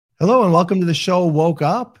Hello and welcome to the show Woke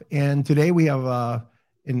Up. And today we have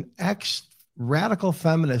an ex-radical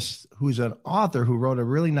feminist who's an author who wrote a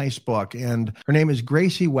really nice book. And her name is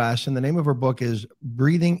Gracie West. And the name of her book is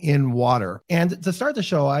Breathing in Water. And to start the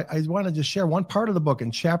show, I want to just share one part of the book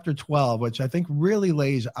in chapter 12, which I think really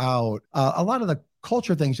lays out a lot of the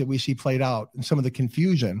culture things that we see played out and some of the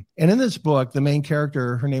confusion. And in this book, the main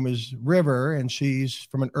character, her name is River, and she's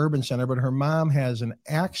from an urban center, but her mom has an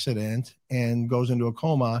accident and goes into a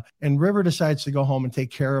coma. And River decides to go home and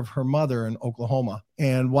take care of her mother in Oklahoma.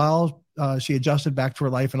 And while she adjusted back to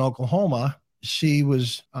her life in Oklahoma, she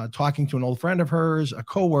was talking to an old friend of hers, a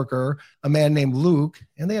coworker, a man named Luke,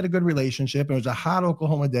 and they had a good relationship. It was a hot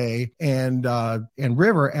Oklahoma day, and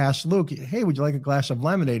River asked Luke, "Hey, would you like a glass of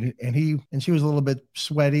lemonade?" And she was a little bit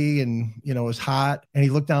sweaty, and it was hot. And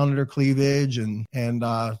he looked down at her cleavage, and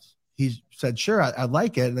he said, "Sure, I'd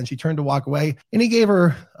like it." And then she turned to walk away, and he gave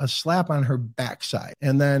her a slap on her backside.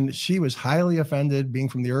 And then she was highly offended, being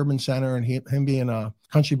from the urban center, and him being a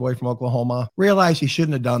country boy from Oklahoma, realized he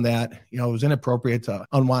shouldn't have done that. It was inappropriate to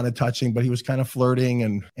unwanted touching, but he was kind of flirting.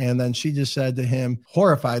 And then she just said to him,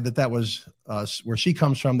 horrified that was where she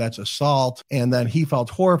comes from, that's assault. And then he felt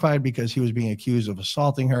horrified because he was being accused of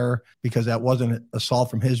assaulting her, because that wasn't assault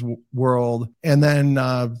from his world. And then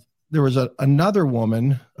there was another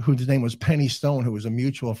woman whose name was Penny Stone, who was a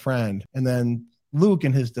mutual friend. And then Luke,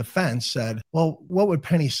 in his defense, said, "Well, what would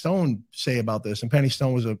Penny Stone say about this?" And Penny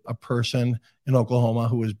Stone was a person in Oklahoma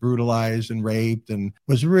who was brutalized and raped and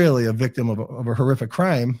was really a victim of a horrific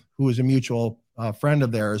crime, who was a mutual friend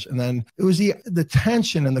of theirs. And then it was the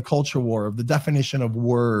tension in the culture war of the definition of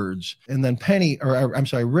words. And then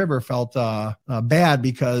River felt bad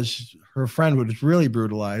because her friend was really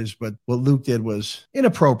brutalized, but what Luke did was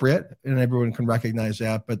inappropriate, and everyone can recognize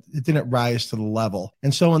that, but it didn't rise to the level.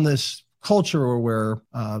 And so in this culture where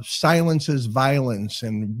silence is violence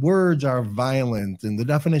and words are violent, and the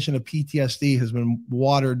definition of PTSD has been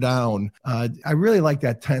watered down, I really like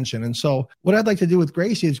that tension. And so what I'd like to do with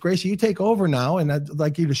Gracie is, Gracie, you take over now, and I'd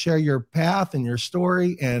like you to share your path and your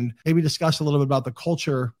story, and maybe discuss a little bit about the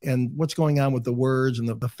culture and what's going on with the words and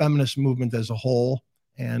the feminist movement as a whole.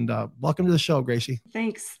 And welcome to the show, Gracie.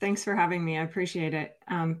 Thanks for having me. I appreciate it.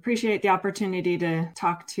 Appreciate the opportunity to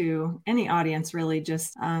talk to any audience, really,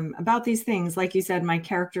 just about these things. Like you said, my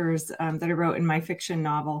characters that I wrote in my fiction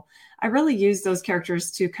novel, I really used those characters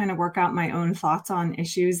to kind of work out my own thoughts on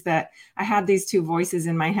issues that I had these two voices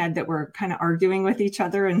in my head that were kind of arguing with each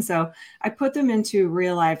other. And so I put them into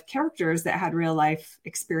real life characters that had real life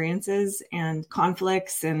experiences and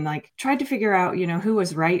conflicts, and tried to figure out, who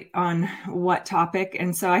was right on what topic.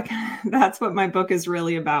 And so that's what my book is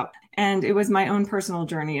really about. And it was my own personal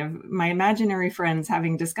journey of my imaginary friends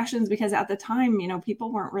having discussions, because at the time,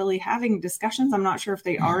 people weren't really having discussions. I'm not sure if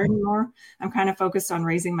they are anymore. I'm kind of focused on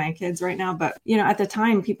raising my kids right now. But, at the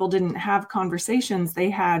time, people didn't have conversations. They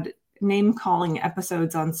had name calling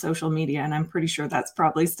episodes on social media. And I'm pretty sure that's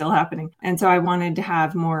probably still happening. And so I wanted to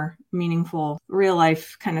have more meaningful real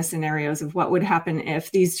life kind of scenarios of what would happen if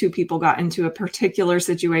these two people got into a particular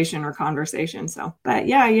situation or conversation. So, but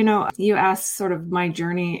yeah, you asked sort of my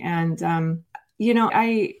journey, and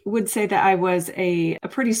I would say that I was a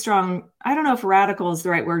pretty strong, I don't know if radical is the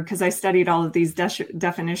right word, because I studied all of these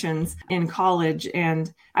definitions in college,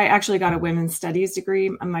 and I actually got a women's studies degree.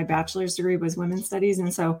 My bachelor's degree was women's studies.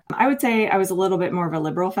 And so I would say I was a little bit more of a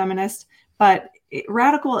liberal feminist, but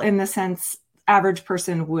radical in the sense average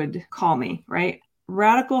person would call me, right?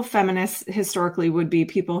 Radical feminists historically would be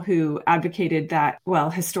people who advocated that, well,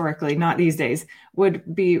 historically, not these days,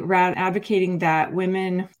 would be advocating that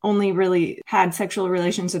women only really had sexual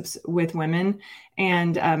relationships with women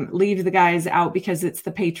and leave the guys out because it's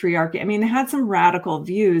the patriarchy. I mean, they had some radical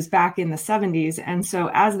views back in the 70s. And so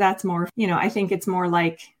as that's more, I think it's more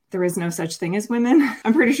like there is no such thing as women.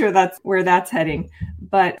 I'm pretty sure that's where that's heading.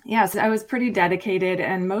 But yes, I was pretty dedicated,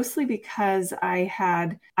 and mostly because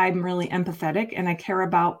I'm really empathetic, and I care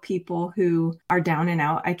about people who are down and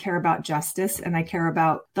out. I care about justice, and I care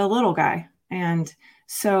about the little guy. And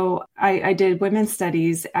so I did women's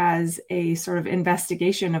studies as a sort of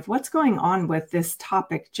investigation of what's going on with this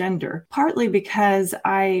topic, gender, partly because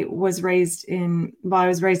I was raised in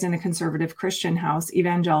a conservative Christian house,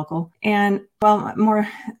 evangelical, and more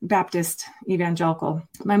Baptist evangelical.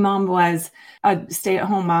 My mom was a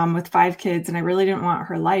stay-at-home mom with 5 kids, and I really didn't want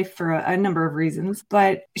her life for a number of reasons.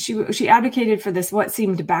 But she advocated for this what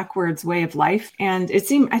seemed backwards way of life, and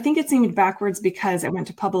I think it seemed backwards because I went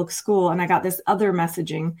to public school and I got this other messaging.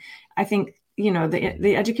 I think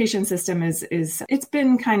the education system is it's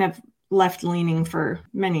been kind of left leaning for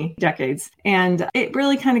many decades. And it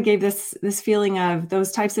really kind of gave this feeling of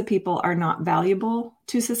those types of people are not valuable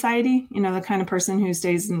to society. You know, the kind of person who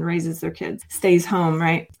stays and raises their kids, stays home,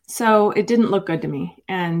 right? So it didn't look good to me.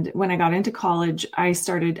 And when I got into college, I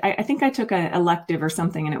think I took an elective or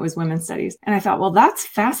something, and it was women's studies. And I thought, well, that's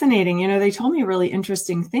fascinating. You know, they told me really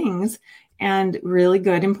interesting things and really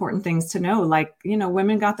good, important things to know. Like, you know,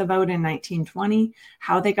 women got the vote in 1920,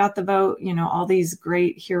 how they got the vote, you know, all these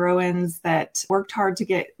great heroines that worked hard to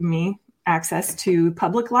get me access to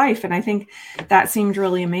public life. And I think that seemed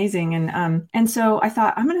really amazing. And so I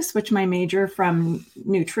thought, I'm going to switch my major from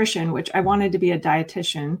nutrition, which I wanted to be a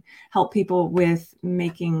dietitian, help people with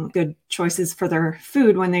making good choices for their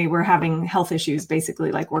food when they were having health issues,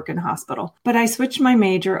 basically like work in a hospital. But I switched my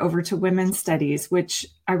major over to women's studies, which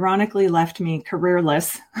ironically left me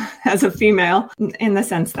careerless as a female, in the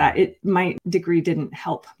sense that my degree didn't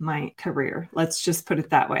help my career. Let's just put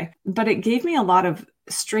it that way. But it gave me a lot of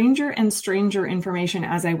stranger and stranger information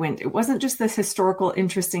as I went. It wasn't just this historical,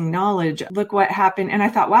 interesting knowledge. Look what happened. And I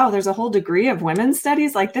thought, wow, there's a whole degree of women's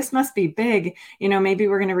studies. Like, this must be big. You know, maybe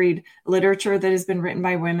we're going to read literature that has been written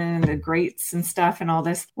by women and the greats and stuff and all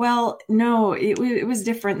this. Well, no, it was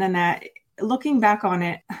different than that. Looking back on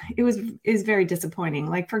it, is very disappointing.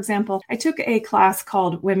 Like, for example, I took a class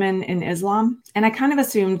called Women in Islam, and I kind of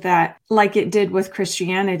assumed that, like it did with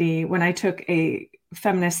Christianity, when I took a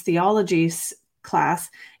feminist theology class,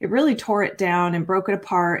 it really tore it down and broke it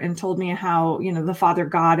apart and told me how, you know, the Father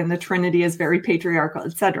God and the Trinity is very patriarchal,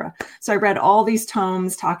 etc. So I read all these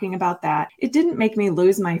tomes talking about that. It didn't make me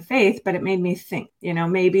lose my faith, but it made me think, you know,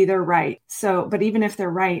 maybe they're right. So, but even if they're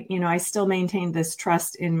right, you know, I still maintained this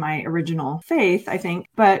trust in my original faith, I think.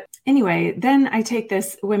 But anyway, then I take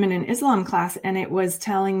this Women in Islam class, and it was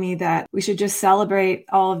telling me that we should just celebrate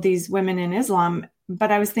all of these women in Islam. But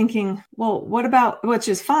I was thinking, well, what about, which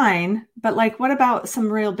is fine, but like, what about some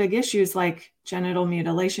real big issues like genital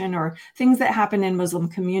mutilation or things that happen in Muslim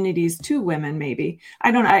communities to women, maybe?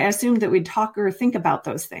 I assumed that we'd talk or think about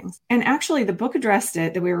those things. And actually the book addressed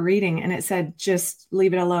it that we were reading, and it said, just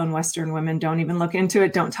leave it alone, Western women. Don't even look into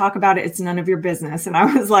it. Don't talk about it. It's none of your business. And I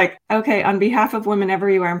was like, okay, on behalf of women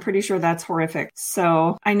everywhere, I'm pretty sure that's horrific.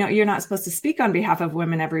 So I know you're not supposed to speak on behalf of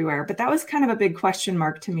women everywhere, but that was kind of a big question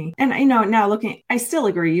mark to me. And I know now looking, I still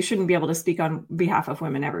agree you shouldn't be able to speak on behalf of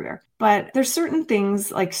women everywhere. But there's certain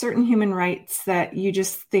things, like certain human rights, that you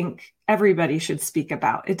just think everybody should speak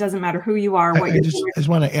about. It doesn't matter who you are. I just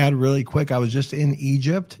want to add really quick. I was just in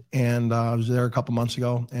Egypt, and I was there a couple months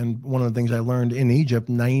ago. And one of the things I learned in Egypt,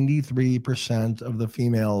 93% of the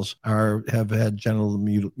females have had genital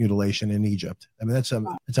mutilation in Egypt. I mean,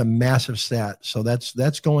 it's a massive stat. So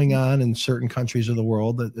that's going on in certain countries of the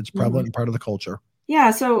world. It's prevalent and part of the culture.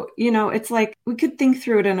 Yeah. So, you know, it's like we could think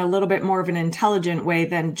through it in a little bit more of an intelligent way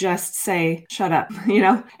than just say, shut up, you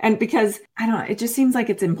know, and because I don't know, it just seems like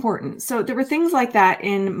it's important. So there were things like that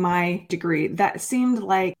in my degree that seemed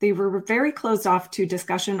like they were very closed off to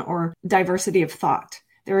discussion or diversity of thought.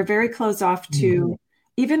 They were very closed off to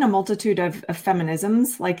even a multitude of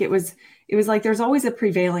feminisms. Like it was like there's always a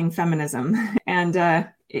prevailing feminism, and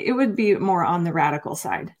it would be more on the radical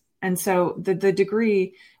side. And so the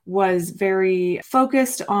degree was very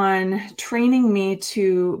focused on training me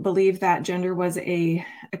to believe that gender was a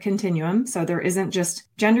continuum. So gender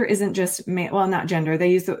isn't just male, well, not gender. They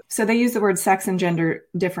use the word sex and gender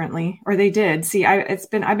differently, or they did. See, I've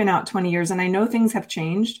been out 20 years, and I know things have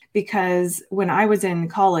changed, because when I was in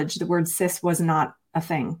college, the word cis was not a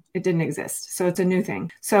thing. It didn't exist. So it's a new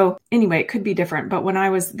thing. So anyway, it could be different. But when I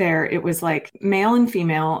was there, it was like male and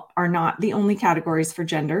female are not the only categories for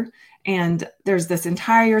gender. And there's this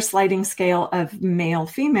entire sliding scale of male,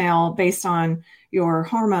 female based on your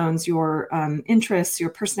hormones, your interests, your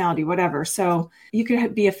personality, whatever. So you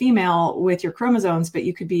could be a female with your chromosomes, but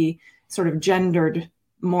you could be sort of gendered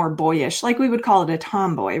more boyish, like we would call it a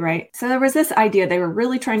tomboy, right? So there was this idea, they were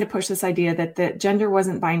really trying to push this idea that gender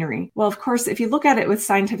wasn't binary. Well, of course, if you look at it with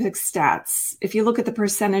scientific stats, if you look at the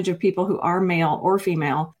percentage of people who are male or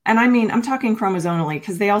female, and I mean, I'm talking chromosomally,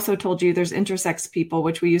 because they also told you there's intersex people,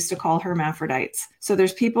 which we used to call hermaphrodites. So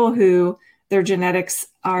there's people who their genetics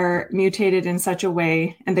are mutated in such a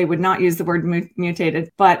way, and they would not use the word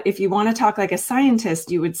mutated. But if you want to talk like a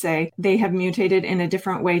scientist, you would say they have mutated in a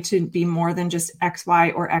different way to be more than just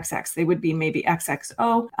XY or XX. They would be maybe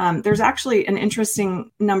XXO. There's actually an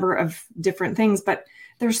interesting number of different things, but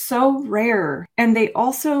they're so rare. And they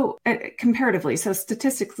also, comparatively, so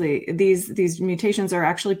statistically, these mutations are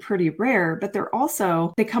actually pretty rare, but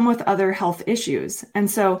they come with other health issues.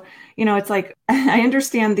 And so, you know, it's like, I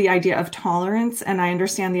understand the idea of tolerance, and I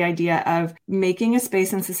understand the idea of making a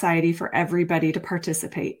space in society for everybody to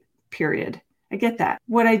participate. period. I get that.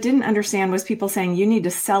 What I didn't understand was people saying, you need to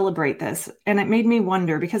celebrate this. And it made me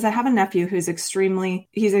wonder, because I have a nephew who's extremely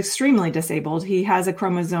disabled. He has a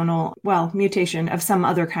chromosomal, mutation of some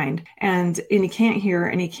other kind. And he can't hear,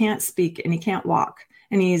 and he can't speak, and he can't walk.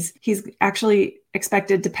 And he's actually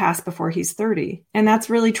expected to pass before he's 30. And that's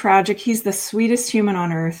really tragic. He's the sweetest human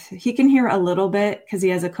on earth. He can hear a little bit because he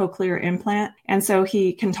has a cochlear implant. And so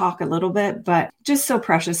he can talk a little bit, but just so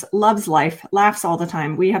precious, loves life, laughs all the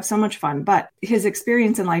time. We have so much fun. But his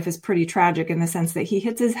experience in life is pretty tragic in the sense that he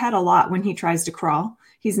hits his head a lot when he tries to crawl.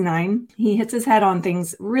 He's 9. He hits his head on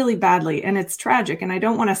things really badly, and it's tragic. And I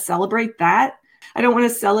don't want to celebrate that. I don't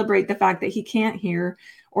want to celebrate the fact that he can't hear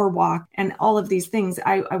or walk and all of these things.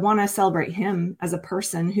 I want to celebrate him as a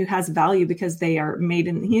person who has value because he's made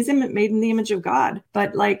in the image of God.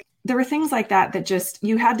 But like, there were things like that just,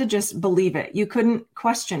 you had to just believe it. You couldn't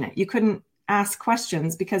question it. You couldn't ask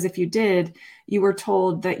questions, because if you did, you were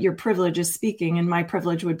told that your privilege is speaking, and my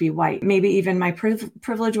privilege would be white. Maybe even my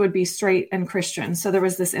privilege would be straight and Christian. So there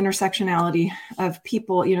was this intersectionality of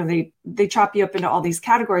people, they chop you up into all these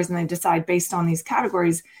categories, and they decide based on these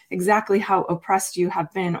categories exactly how oppressed you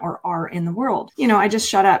have been or are in the world. I just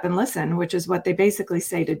shut up and listen, which is what they basically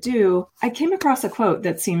say to do. I came across a quote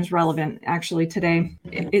that seems relevant actually today.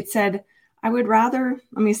 It said, I would rather,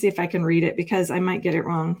 let me see if I can read it because I might get it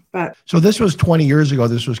wrong. But so this was 20 years ago.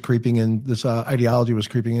 This was creeping in. This ideology was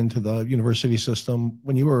creeping into the university system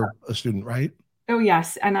when you were a student, right? Oh,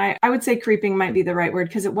 yes. And I would say creeping might be the right word,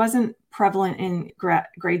 because it wasn't prevalent in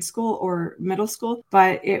grade school or middle school,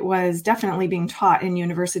 but it was definitely being taught in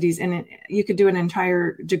universities, and you could do an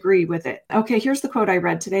entire degree with it. Okay, here's the quote I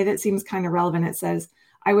read today that seems kind of relevant. It says,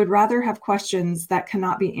 I would rather have questions that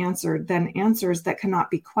cannot be answered than answers that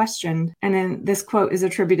cannot be questioned. And then this quote is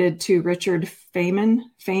attributed to Richard Feynman.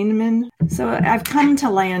 So I've come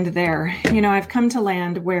to land there. I've come to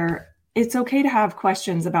land where it's okay to have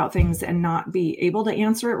questions about things and not be able to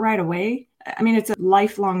answer it right away. I mean, it's a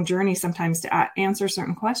lifelong journey sometimes to answer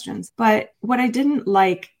certain questions. But what I didn't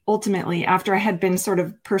like ultimately, after I had been sort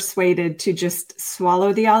of persuaded to just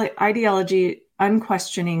swallow the ideology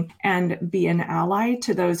unquestioning and be an ally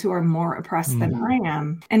to those who are more oppressed than I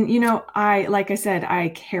am. And, like I said, I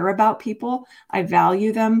care about people. I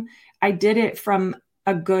value them. I did it from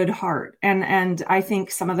a good heart. And I think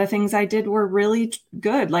some of the things I did were really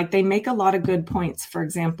good. Like, they make a lot of good points. For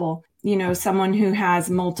example, someone who has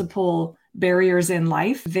multiple barriers in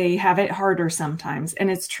life, they have it harder sometimes. And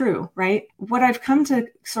it's true, right? What I've come to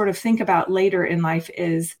sort of think about later in life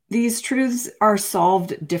is these truths are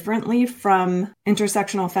solved differently from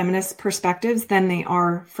intersectional feminist perspectives than they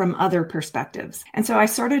are from other perspectives. And so I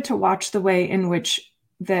started to watch the way in which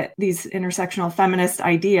that these intersectional feminist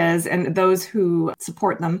ideas and those who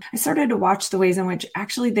support them, I started to watch the ways in which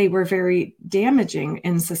actually they were very damaging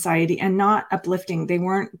in society and not uplifting. They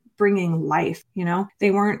weren't bringing life,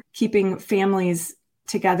 they weren't keeping families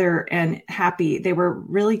together and happy. They were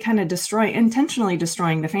really kind of intentionally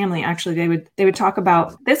destroying the family. Actually, they would talk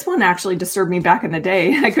about, this one actually disturbed me back in the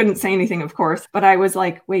day. I couldn't say anything, of course, but I was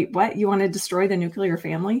like, wait, what? You want to destroy the nuclear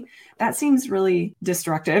family? That seems really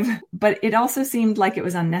destructive, but it also seemed like it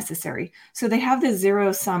was unnecessary. So they have this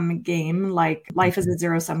zero-sum game, like life is a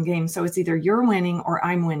zero-sum game. So it's either you're winning or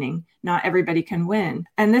I'm winning. Not everybody can win.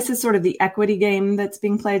 And this is sort of the equity game that's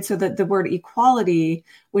being played. So that the word equality,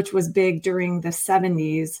 which was big during the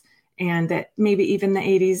 70s and that maybe even the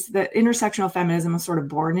 80s, the intersectional feminism was sort of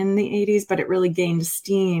born in the 80s, but it really gained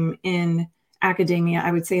steam in academia,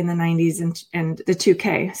 I would say in the 90s and the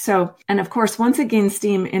 2K. So, and of course, once it gains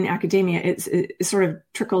steam in academia, it sort of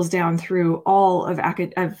trickles down through all of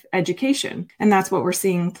education. And that's what we're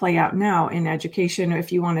seeing play out now in education.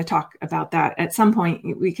 If you want to talk about that at some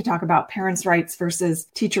point, we could talk about parents' rights versus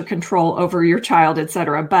teacher control over your child, et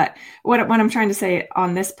cetera. But what I'm trying to say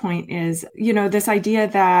on this point is, this idea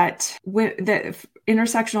that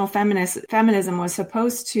intersectional feminism was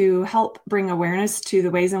supposed to help bring awareness to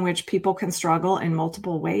the ways in which people can struggle in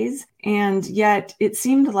multiple ways. And yet it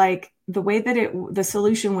seemed like the way that the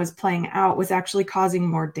solution was playing out was actually causing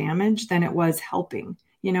more damage than it was helping.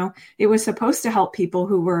 It was supposed to help people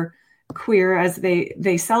who were queer, as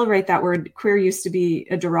they celebrate that word. Queer used to be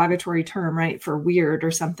a derogatory term, right, for weird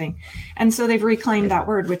or something. And so they've reclaimed that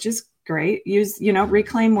word, which is great.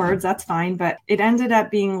 Reclaim words, that's fine. But it ended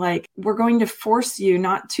up being like, we're going to force you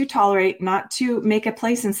not to tolerate, not to make a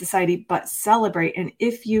place in society, but celebrate. And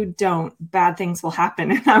if you don't, bad things will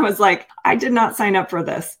happen. And I was like, I did not sign up for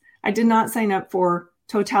this. I did not sign up for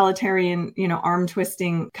totalitarian, arm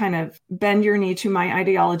twisting kind of bend your knee to my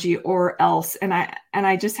ideology or else. And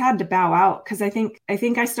I just had to bow out because I think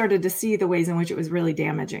I started to see the ways in which it was really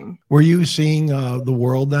damaging. Were you seeing the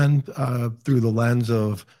world then through the lens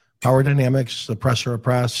of power dynamics, oppressor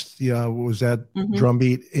oppressed? Was that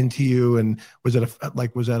drumbeat into you, and was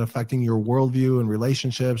that affecting your worldview and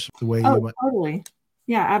relationships the way you went? Totally.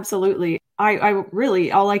 Yeah, absolutely. I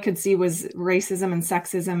really, all I could see was racism and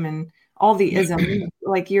sexism and all the ism.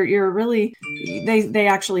 Like you're really, they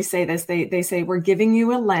actually say this, they say, we're giving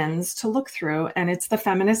you a lens to look through, and it's the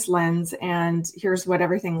feminist lens, and here's what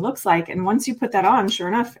everything looks like. And once you put that on, sure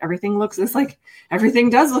enough, everything does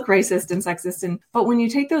look racist and sexist. But when you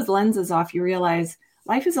take those lenses off, you realize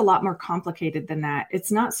life is a lot more complicated than that.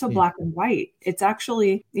 It's not so black and white. It's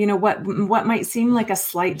actually, what might seem like a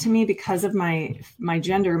slight to me because of my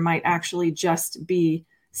gender might actually just be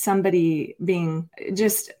somebody being,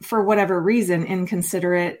 just for whatever reason,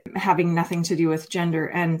 inconsiderate, having nothing to do with gender.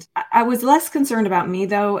 And I was less concerned about me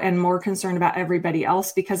though, and more concerned about everybody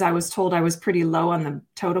else, because I was told I was pretty low on the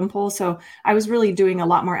totem pole. So I was really doing a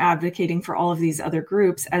lot more advocating for all of these other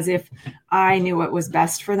groups as if I knew what was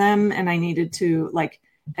best for them. And I needed to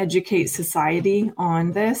educate society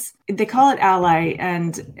on this. They call it ally.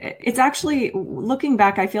 And it's actually, looking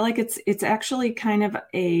back, I feel like it's actually kind of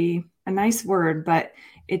a nice word, but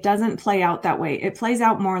it doesn't play out that way. It plays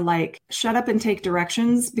out more like shut up and take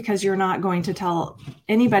directions, because you're not going to tell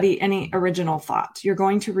anybody any original thought. You're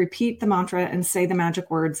going to repeat the mantra and say the magic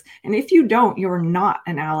words. And if you don't, you're not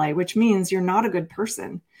an ally, which means you're not a good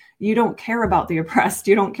person. You don't care about the oppressed.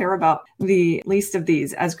 You don't care about the least of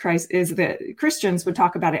these, as Christians would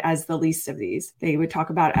talk about it as the least of these. They would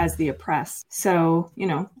talk about it as the oppressed. So,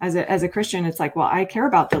 as a Christian, it's like, well, I care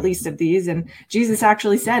about the least of these. And Jesus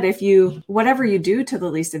actually said, whatever you do to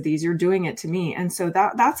the least of these, you're doing it to me. And so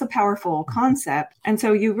that's a powerful concept. And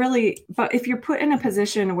so but if you're put in a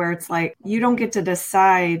position where it's like, you don't get to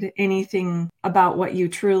decide anything about what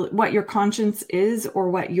your conscience is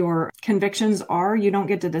or what your convictions are, you don't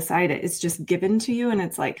get to decide it. It's just given to you. And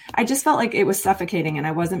it's like, I just felt like it was suffocating and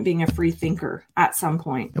I wasn't being a free thinker at some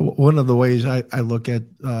point. One of the ways I look at,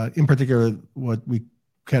 in particular, what we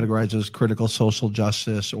categorize as critical social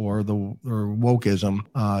justice or wokeism,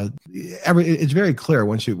 it's very clear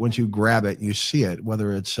once you grab it, you see it,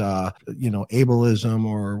 whether it's, ableism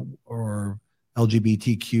or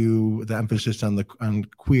LGBTQ, the emphasis on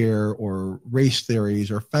queer or race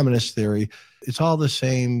theories or feminist theory. It's all the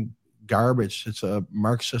same garbage. It's a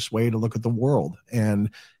Marxist way to look at the world, and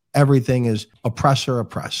everything is oppressor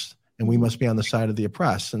oppressed, and we must be on the side of the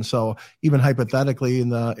oppressed. And so, even hypothetically, in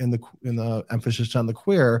the emphasis on the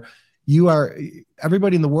queer,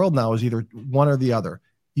 everybody in the world now is either one or the other.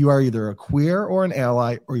 You are either a queer or an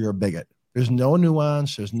ally, or you're a bigot. There's no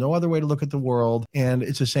nuance. There's no other way to look at the world. And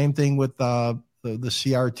it's the same thing with the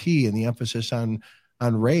CRT and the emphasis on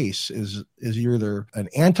race is you're either an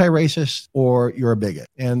anti-racist or you're a bigot.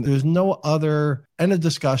 And there's no other end of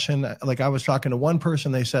discussion. Like I was talking to one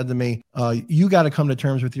person, they said to me, you got to come to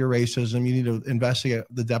terms with your racism. You need to investigate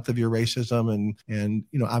the depth of your racism. And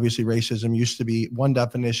obviously racism used to be one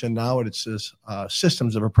definition. Now it's this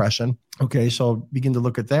systems of oppression. Okay, so begin to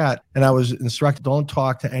look at that. And I was instructed, don't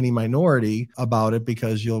talk to any minority about it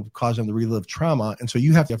because you'll cause them to relive trauma. And so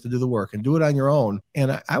you have to do the work and do it on your own.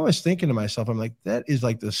 And I was thinking to myself, I'm like, that is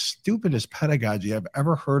like the stupidest pedagogy I've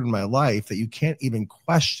ever heard in my life, that you can't even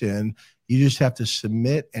question. You just have to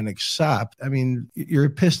submit and accept. I mean, your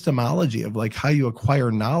epistemology of like how you acquire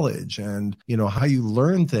knowledge and, how you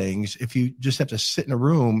learn things, if you just have to sit in a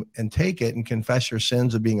room and take it and confess your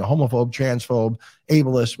sins of being a homophobe, transphobe,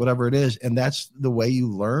 ableist, whatever it is, and that's the way you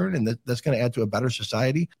learn, and that's going to add to a better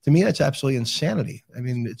society. To me, that's absolutely insanity. I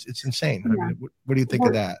mean, it's insane. Yeah. I mean, what do you think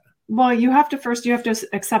of that? Well, you have to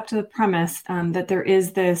accept the premise that there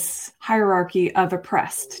is this hierarchy of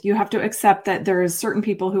oppressed. You have to accept that there is certain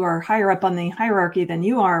people who are higher up on the hierarchy than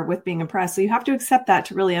you are with being oppressed. So you have to accept that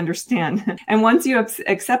to really understand. And once you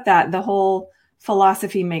accept that, the whole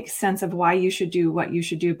philosophy makes sense of why you should do what you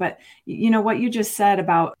should do. But what you just said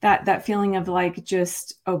about that feeling of like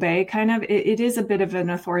just obey, kind of, it is a bit of an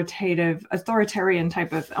authoritarian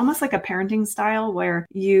type of, almost like a parenting style where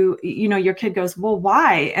your kid goes, well,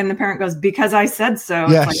 why? And the parent goes, because I said so.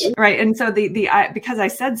 Yes. Like, right. And so the because I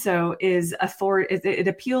said so is authority. It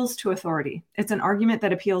appeals to authority. It's an argument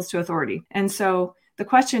that appeals to authority. And so the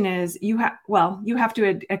question is, you have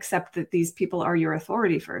to accept that these people are your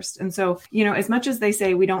authority first. And so, as much as they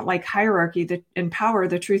say we don't like hierarchy and power,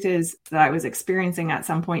 the truth is that I was experiencing at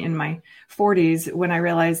some point in my 40s when I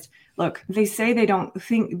realized, look, they say they don't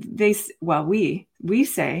think we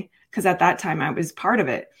say, because at that time I was part of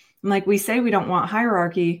it. Like, we say we don't want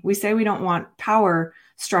hierarchy, we say we don't want power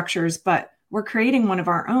structures, but we're creating one of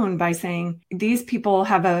our own by saying these people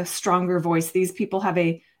have a stronger voice. These people have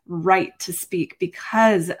a right to speak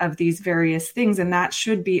because of these various things. And that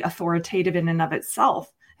should be authoritative in and of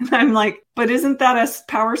itself. And I'm like, but isn't that a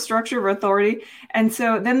power structure of authority? And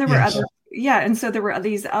so then there were other, and so there were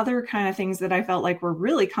these other kind of things that I felt like were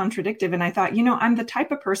really contradictory. And I thought, I'm the type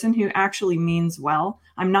of person who actually means well.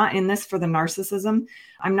 I'm not in this for the narcissism.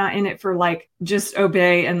 I'm not in it for like, just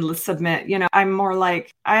obey and submit. I'm more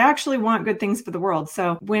like, I actually want good things for the world.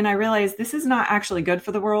 So when I realized this is not actually good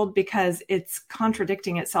for the world because it's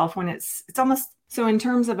contradicting itself when it's almost. So in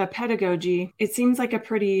terms of a pedagogy, it seems like a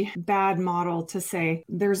pretty bad model to say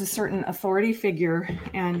there's a certain authority figure,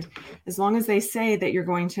 and as long as they say that you're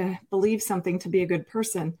going to believe something to be a good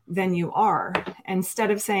person, then you are.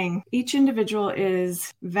 Instead of saying each individual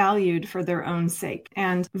is valued for their own sake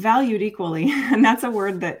and valued equally. And that's a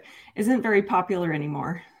word that isn't very popular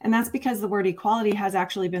anymore. And that's because the word equality has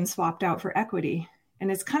actually been swapped out for equity.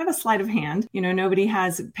 And it's kind of a sleight of hand. Nobody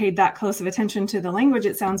has paid that close of attention to the language.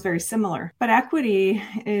 It sounds very similar. But equity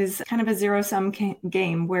is kind of a zero-sum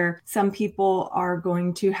game where some people are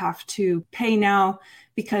going to have to pay now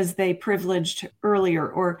because they privileged earlier,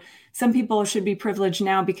 or some people should be privileged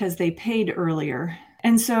now because they paid earlier.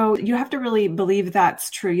 And so you have to really believe that's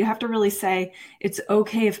true. You have to really say it's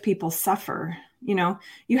okay if people suffer.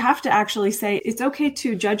 You have to actually say it's okay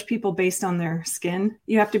to judge people based on their skin.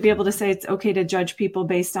 You have to be able to say it's okay to judge people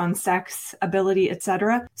based on sex, ability,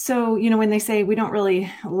 etc. So, when they say we don't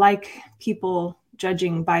really like people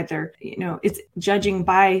judging by their, it's judging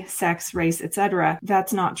by sex, race, etc.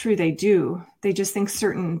 That's not true. They do. They just think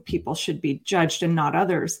certain people should be judged and not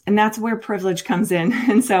others. And that's where privilege comes in.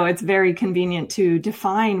 And so it's very convenient to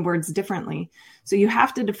define words differently. So you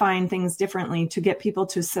have to define things differently to get people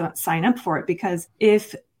to sign up for it. Because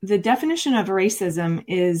if the definition of racism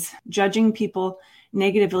is judging people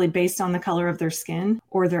negatively based on the color of their skin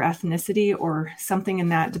or their ethnicity or something in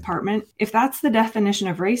that department, if that's the definition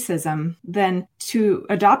of racism, then to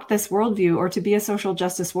adopt this worldview or to be a social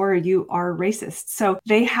justice warrior, you are racist. So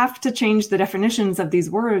they have to change the definitions of these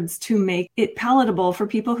words to make it palatable for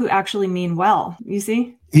people who actually mean well. You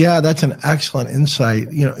see? Yeah, that's an excellent insight.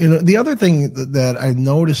 The other thing that I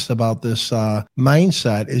noticed about this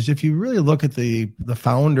mindset is if you really look at the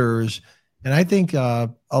founders, and I think a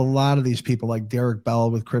lot of these people like Derek Bell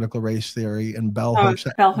with critical race theory and Bell Hooks.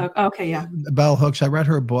 Bell Hooks. Okay, yeah. Bell Hooks. I read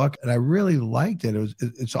her book and I really liked it.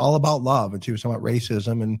 It's all about love, and she was talking about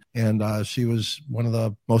racism, and she was one of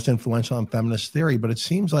the most influential on feminist theory. But it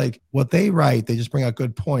seems like what they write, they just bring out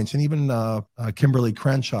good points. And even Kimberly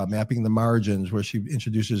Crenshaw, Mapping the Margins, where she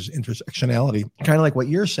introduces intersectionality, kind of like what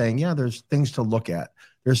you're saying. Yeah, there's things to look at.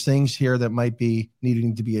 There's things here that might be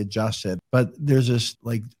needing to be adjusted, but there's this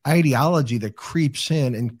like ideology that creeps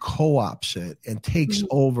in and co-ops it and takes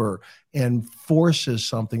over and forces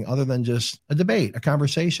something other than just a debate, a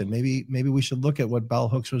conversation. Maybe we should look at what Bell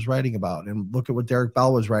Hooks was writing about and look at what Derek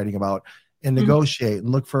Bell was writing about and negotiate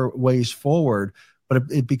and look for ways forward. But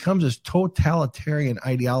it becomes this totalitarian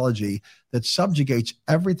ideology that subjugates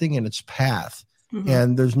everything in its path,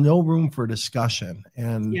 and there's no room for discussion.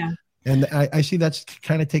 And I see that's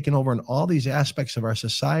kind of taken over in all these aspects of our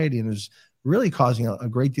society and is really causing a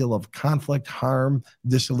great deal of conflict, harm,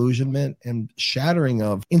 disillusionment, and shattering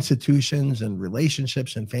of institutions and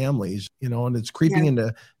relationships and families, and it's creeping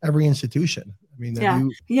into every institution. I mean,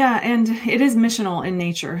 and it is missional in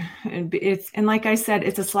nature. And like I said,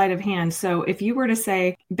 it's a sleight of hand. So if you were to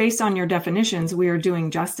say, based on your definitions, we are doing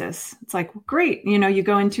justice, it's like, great. You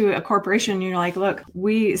go into a corporation and you're like, look,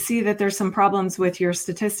 we see that there's some problems with your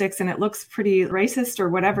statistics and it looks pretty racist or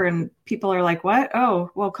whatever. And people are like, what? Oh,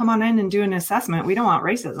 well, come on in and do an assessment. We don't want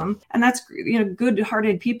racism. And that's,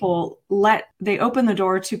 good-hearted people they open the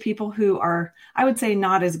door to people who are, I would say,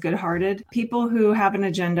 not as good-hearted, people who have an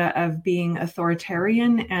agenda of being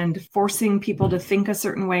authoritarian and forcing people to think a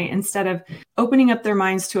certain way instead of opening up their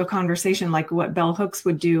minds to a conversation like what Bell Hooks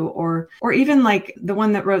would do, or even like the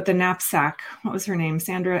one that wrote The Knapsack. What was her name?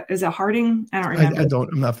 Sandra, is it Harding? I don't remember.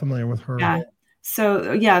 I'm not familiar with her. Yeah.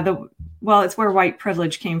 So it's where white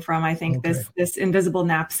privilege came from. I think this invisible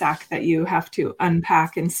knapsack that you have to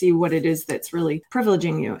unpack and see what it is that's really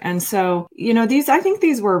privileging you. And so, I think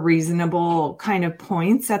these were reasonable kind of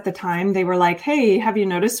points at the time. They were like, hey, have you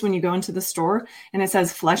noticed when you go into the store and it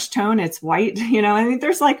says flesh tone, it's white, I mean,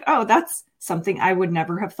 there's like, oh, that's something I would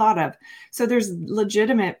never have thought of. So there's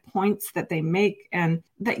legitimate points that they make, and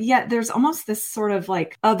that yet there's almost this sort of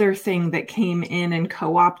like other thing that came in and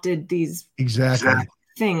co-opted these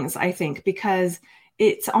things, I think, because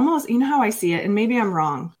it's almost, you know how I see it, and maybe I'm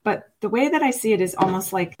wrong, but the way that I see it is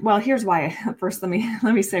almost like, well, here's why. First, let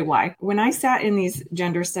me say why. When I sat in these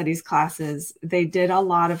gender studies classes, they did a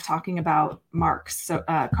lot of talking about Marx,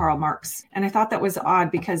 Karl Marx. And I thought that was odd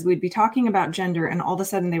because we'd be talking about gender and all of a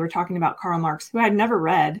sudden they were talking about Karl Marx, who I'd never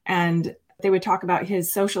read. And they would talk about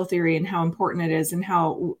his social theory and how important it is and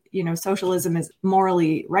how, socialism is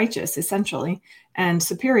morally righteous, essentially, and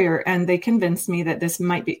superior. And they convinced me that this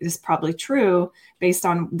is probably true based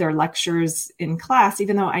on their lectures in class,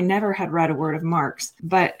 even though I never had read a word of Marx.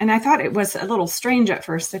 And I thought it was a little strange at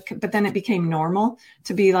first, but then it became normal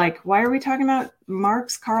to be like, why are we talking about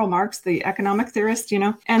Marx, Karl Marx, the economic theorist,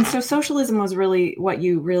 And so socialism was really what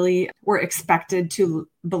you really were expected to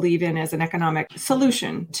believe in as an economic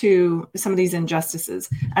solution to some of these injustices,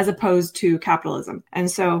 as opposed to capitalism.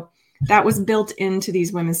 And so that was built into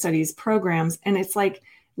these women's studies programs. And it's like,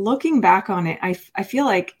 looking back on it, I feel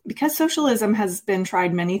like because socialism has been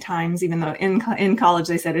tried many times, even though in college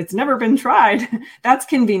they said it's never been tried, that's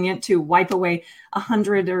convenient to wipe away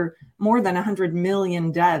 100 or more than 100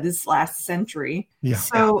 million deaths last century. Yeah.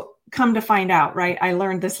 So come to find out, right? I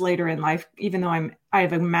learned this later in life, even though I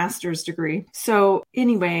have a master's degree. So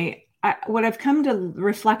anyway, what I've come to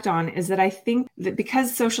reflect on is that I think that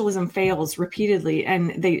because socialism fails repeatedly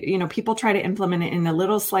and people try to implement it in a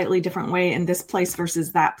little slightly different way in this place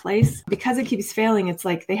versus that place, because it keeps failing, it's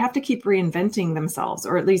like they have to keep reinventing themselves,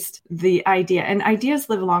 or at least the idea. And ideas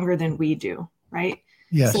live longer than we do, right?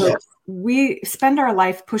 Yes. So we spend our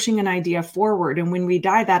life pushing an idea forward. And when we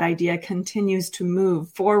die, that idea continues to move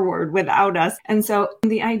forward without us. And so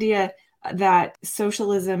the idea that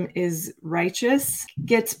socialism is righteous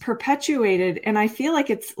gets perpetuated. And I feel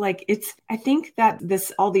like I think that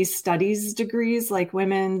all these studies degrees, like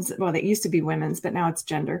they used to be women's, but now it's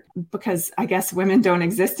gender, because I guess women don't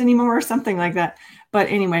exist anymore or something like that. But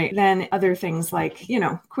anyway, then other things like,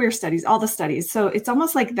 queer studies, all the studies. So it's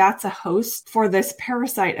almost like that's a host for this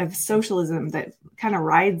parasite of socialism that kind of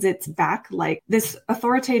rides its back, like this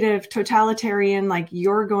authoritative, totalitarian, like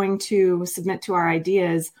you're going to submit to our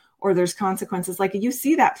ideas or there's consequences. Like you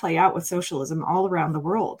see that play out with socialism all around the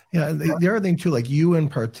world. Yeah. The other thing too, like you in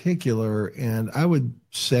particular, and I would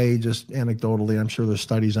say just anecdotally, I'm sure there's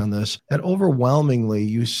studies on this, that overwhelmingly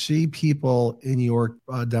you see people in your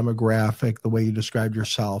demographic, the way you described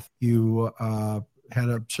yourself, you had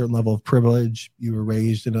a certain level of privilege. You were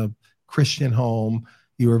raised in a Christian home.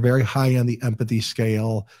 You were very high on the empathy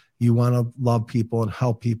scale. You want to love people and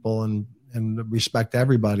help people and respect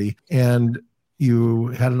everybody. And you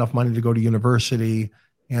had enough money to go to university.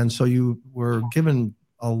 And so you were given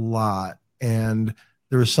a lot. And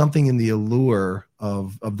there was something in the allure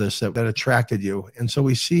of this that attracted you. And so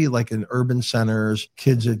we see like in urban centers,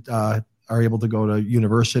 kids that are able to go to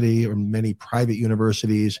university or many private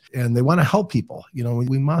universities, and they want to help people.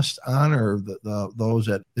 We must honor those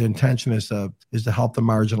that the intention is to help the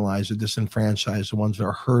marginalized, the disenfranchised, the ones that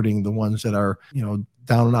are hurting, the ones that are,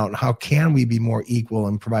 down and out. And how can we be more equal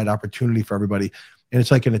and provide opportunity for everybody? And it's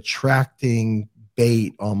like an attracting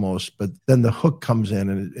bait almost, but then the hook comes in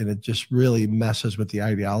and it just really messes with the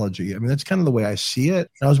ideology. I mean, that's kind of the way I see it.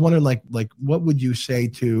 And I was wondering, like what would you say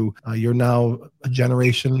to, you're now a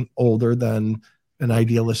generation older than an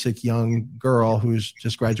idealistic young girl who's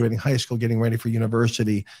just graduating high school, getting ready for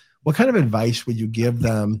university. What kind of advice would you give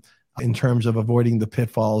them in terms of avoiding the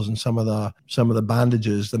pitfalls and some of the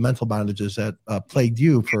bondages, the mental bondages that plagued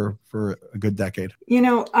you for a good decade?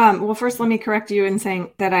 Well, first, let me correct you in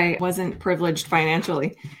saying that I wasn't privileged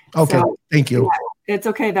financially. Okay, so, thank you. Yeah, it's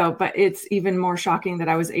okay though, but it's even more shocking that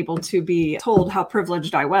I was able to be told how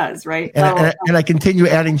privileged I was, right? And I continue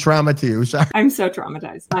adding trauma to you. Sorry. I'm so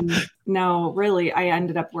traumatized. No, really, I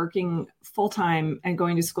ended up working full-time and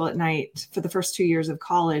going to school at night for the first 2 years of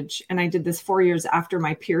college. And I did this 4 years after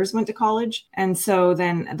my peers went to college. And so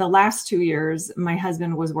then the last 2 years, my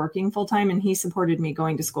husband was working full-time and he supported me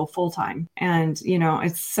going to school full-time. And,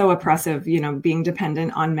 it's so oppressive, being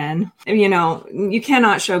dependent on men. You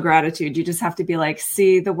cannot show gratitude. You just have to be like,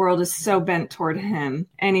 see, the world is so bent toward him.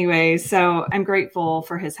 Anyway, so I'm grateful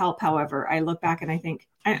for his help. However, I look back and I think,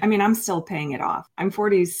 I'm still paying it off. I'm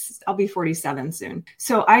 40, I'll be 47 soon.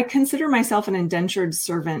 So I consider myself an indentured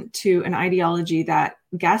servant to an ideology that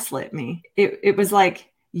gaslit me. It was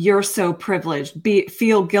like, you're so privileged,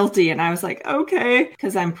 feel guilty. And I was like, okay,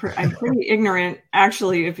 because I'm pretty ignorant,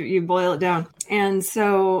 actually, if you boil it down. And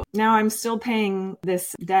so now I'm still paying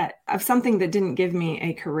this debt of something that didn't give me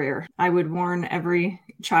a career. I would warn every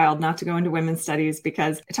child not to go into women's studies,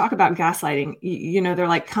 because talk about gaslighting. They're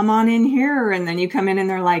like, come on in here. And then you come in and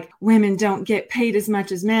they're like, women don't get paid as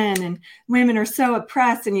much as men, and women are so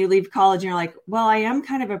oppressed. And you leave college and you're like, well, I am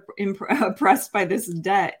kind of oppressed by this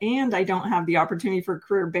debt, and I don't have the opportunity for a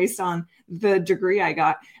career based on the degree I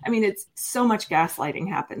got. I mean, it's so much gaslighting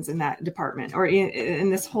happens in that department, or in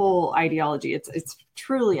this whole ideology. It's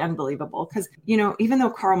truly unbelievable, because, even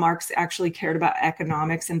though Karl Marx actually cared about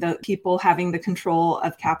economics and the people having the control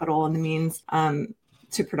of capital and the means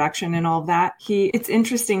to production and all of that, it's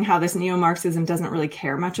interesting how this neo-Marxism doesn't really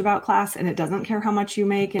care much about class, and it doesn't care how much you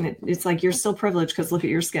make. And it's like, you're still privileged because look at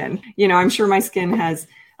your skin. I'm sure my skin has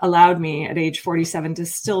allowed me at age 47 to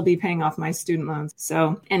still be paying off my student loans.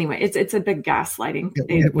 So anyway, it's a big gaslighting.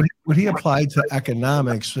 Yeah, what he applied to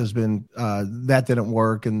economics has been that didn't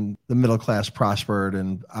work, and the middle class prospered.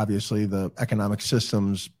 And obviously the economic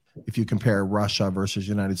systems, if you compare Russia versus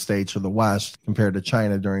United States or the West compared to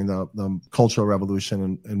China during the Cultural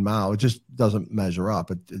Revolution and Mao, it just doesn't measure up.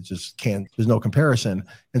 It just can't. There's no comparison.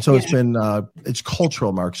 And so it's been it's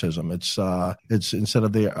cultural Marxism. It's instead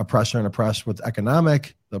of the oppressor and oppressed with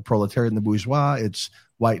economic, the proletariat and the bourgeois, it's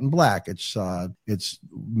white and black. It's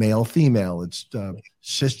male, female. It's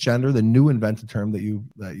cisgender, the new invented term that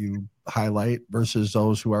you highlight, versus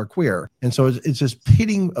those who are queer. And so it's just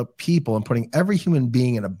pitting people and putting every human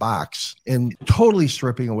being in a box and totally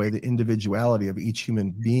stripping away the individuality of each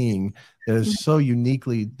human being that is so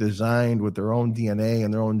uniquely designed with their own DNA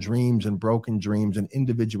and their own dreams and broken dreams and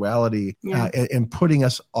individuality, and putting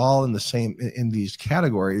us all in the same, in these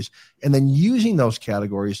categories, and then using those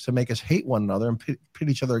categories to make us hate one another and pit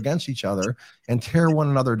each other against each other and tear one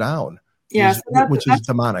another down. Yeah, which is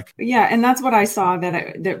demonic. Yeah, and that's what I saw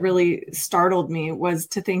that really startled me, was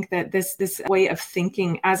to think that this way of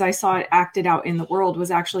thinking, as I saw it acted out in the world,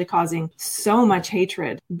 was actually causing so much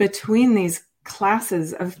hatred between these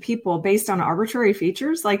classes of people based on arbitrary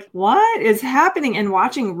features. Like, what is happening? And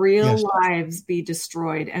watching real lives be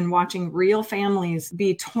destroyed and watching real families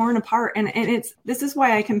be torn apart. And this is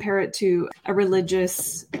why I compare it to a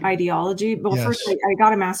religious ideology. Well, first, I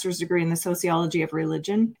got a master's degree in the sociology of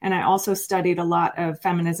religion, and I also studied a lot of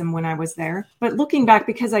feminism when I was there. But looking back,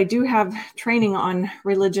 because I do have training on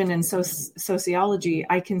religion and sociology,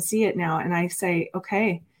 I can see it now, and I say,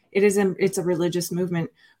 okay, it's a religious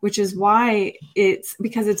movement, which is why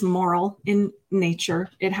because it's moral in nature.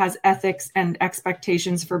 It has ethics and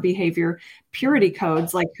expectations for behavior, purity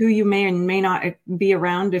codes, like who you may and may not be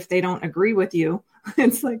around if they don't agree with you.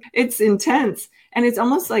 It's intense. And it's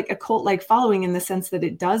almost like a cult-like following, in the sense that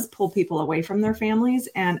it does pull people away from their families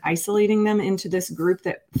and isolating them into this group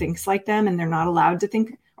that thinks like them, and they're not allowed to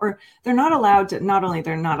think, or they're not allowed to, not only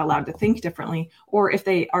they're not allowed to think differently, or if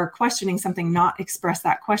they are questioning something, not express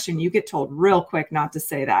that question. You get told real quick not to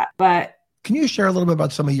say that. But can you share a little bit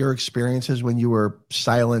about some of your experiences when you were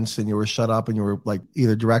silenced and you were shut up and you were, like,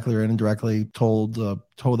 either directly or indirectly told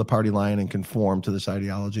toe the party line and conform to this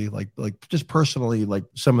ideology? Like just personally, like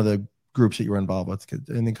some of the groups that you were involved with. Could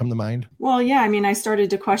anything come to mind? Well, yeah. I mean, I started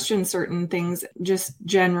to question certain things, just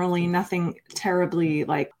generally, nothing terribly,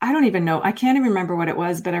 like, I don't even know. I can't even remember what it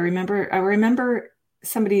was, but I remember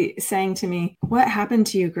somebody saying to me, "What happened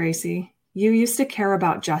to you, Gracie? You used to care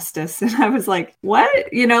about justice." And I was like, what?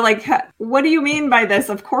 What do you mean by this?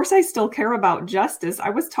 Of course I still care about justice. I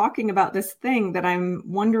was talking about this thing that I'm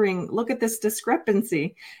wondering, look at this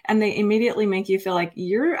discrepancy. And they immediately make you feel like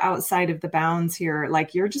you're outside of the bounds here.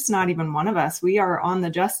 Like, you're just not even one of us. We are on the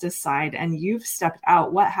justice side and you've stepped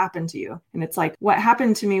out. What happened to you? And it's like, what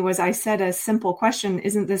happened to me was I said a simple question.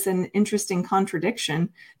 Isn't this an interesting contradiction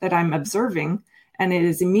that I'm observing? And it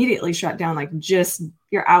is immediately shut down, like, just,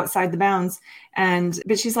 you're outside the bounds.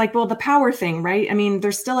 But she's like, well, the power thing, right? I mean,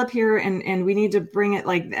 they're still up here and we need to bring it,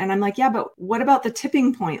 like, and I'm like, yeah, but what about the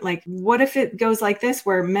tipping point? Like, what if it goes like this,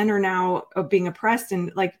 where men are now being oppressed,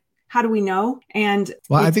 and, like, how do we know? And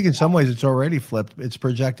well, I think in some ways it's already flipped. It's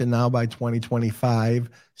projected now by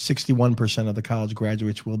 2025, 61% of the college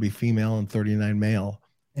graduates will be female and 39 male.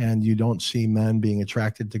 And you don't see men being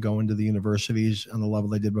attracted to go into the universities on the level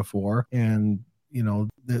they did before. And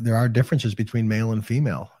there are differences between male and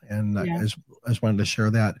female. And I just wanted to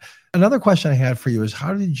share that. Another question I had for you is,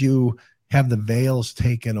 how did you have the veils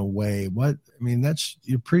taken away?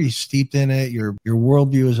 You're pretty steeped in it. Your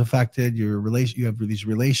worldview is affected. You have these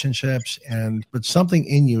relationships, but something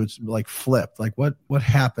in you, it's like flipped. Like what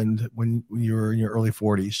happened when you were in your early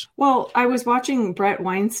 40s? Well, I was watching Brett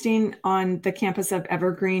Weinstein on the campus of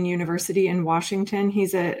Evergreen University in Washington.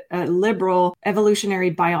 He's a liberal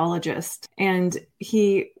evolutionary biologist, and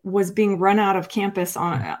he was being run out of campus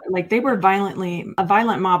on, like, they were a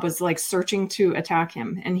violent mob was like searching to attack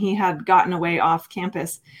him, and he had gotten away off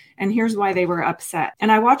campus. And here's why they were upset.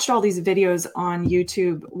 And I watched all these videos on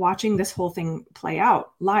YouTube, watching this whole thing play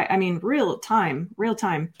out live. I mean, real time,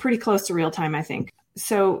 pretty close to real time, I think.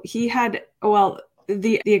 So he had,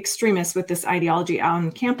 the extremists with this ideology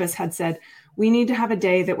on campus had said, we need to have a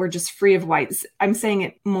day that we're just free of whites. I'm saying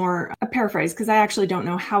it more a paraphrase because I actually don't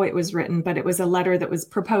know how it was written, but it was a letter that was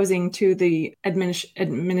proposing to the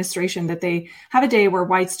administration that they have a day where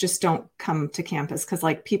whites just don't come to campus because,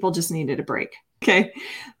 like, people just needed a break. Okay.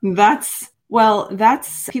 That's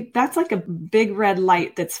like a big red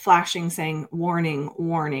light that's flashing saying, warning,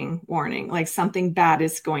 warning, warning, like something bad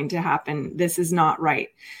is going to happen. This is not right.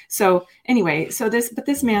 So anyway,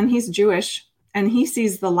 this man, he's Jewish. And he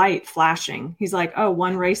sees the light flashing. He's like, oh,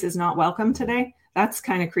 one race is not welcome today. That's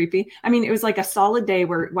kind of creepy. I mean, it was like a solid day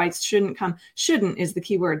where whites shouldn't come. Shouldn't is the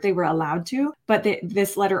key word. They were allowed to. But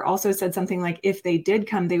this letter also said something like, if they did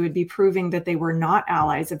come, they would be proving that they were not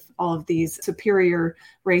allies of all of these superior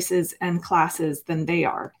races and classes than they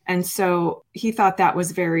are. And so he thought that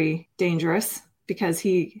was very dangerous because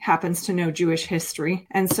he happens to know Jewish history.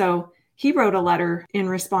 And so he wrote a letter in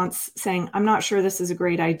response saying, I'm not sure this is a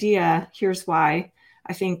great idea. Here's why.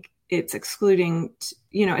 I think it's excluding,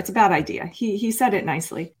 it's a bad idea. He said it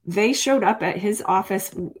nicely. They showed up at his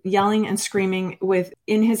office yelling and screaming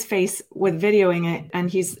in his face with videoing it.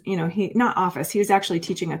 And he was actually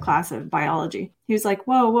teaching a class of biology. He was like,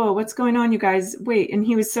 whoa, what's going on, you guys? Wait. And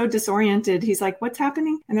he was so disoriented. He's like, what's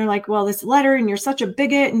happening? And they're like, well, this letter, and you're such a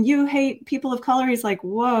bigot and you hate people of color. He's like,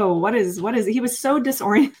 whoa, what is it? He was so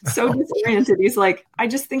disoriented. He's like, I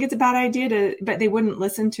just think it's a bad idea but they wouldn't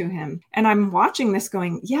listen to him. And I'm watching this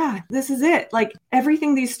going, yeah, this is it. Like,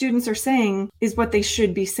 everything these students are saying is what they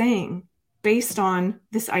should be saying based on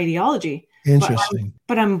this ideology. Interesting.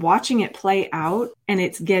 But I'm watching it play out and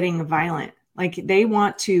it's getting violent. Like, they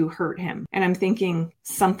want to hurt him. And I'm thinking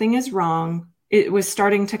something is wrong. It was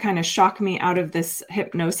starting to kind of shock me out of this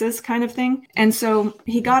hypnosis kind of thing. And so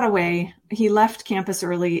he got away. He left campus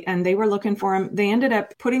early and they were looking for him. They ended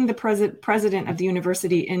up putting the president of the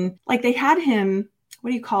university in, like, they had him,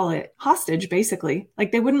 hostage, basically.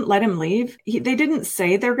 Like, they wouldn't let him leave. They didn't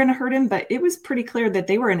say they're going to hurt him, but it was pretty clear that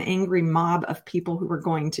they were an angry mob of people who were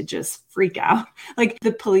going to just freak out. Like,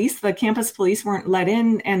 the campus police weren't let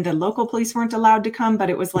in and the local police weren't allowed to come. But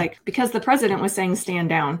it was like, because the president was saying, stand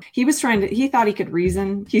down. He thought he could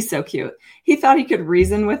reason. He's so cute. He thought he could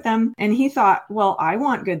reason with them. And he thought, well, I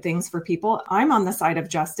want good things for people. I'm on the side of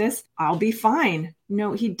justice. I'll be fine.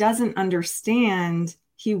 No, he doesn't understand.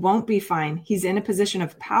 He won't be fine. He's in a position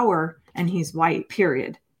of power and he's white,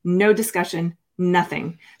 period. No discussion,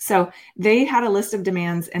 nothing. So they had a list of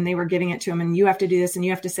demands and they were giving it to him. And you have to do this and you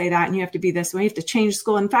have to say that and you have to be this. We have to change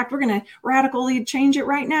school. In fact, we're going to radically change it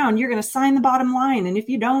right now. And you're going to sign the bottom line. And if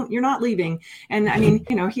you don't, you're not leaving. And I mean,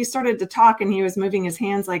 he started to talk and he was moving his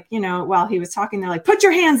hands like, while he was talking, they're like, put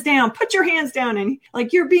your hands down. And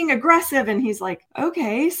like, you're being aggressive. And he's like,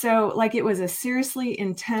 okay. So like, it was a seriously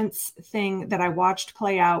intense thing that I watched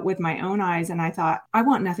play out with my own eyes. And I thought, I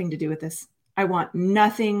want nothing to do with this. I want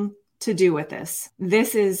nothing to do with this.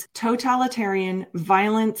 This is totalitarian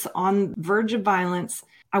violence on verge of violence.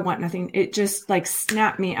 I want nothing. It just like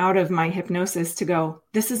snapped me out of my hypnosis to go,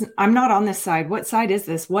 I'm not on this side. What side is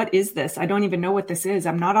this? What is this? I don't even know what this is.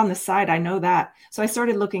 I'm not on this side. I know that. So I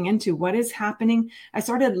started looking into what is happening. I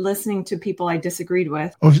started listening to people I disagreed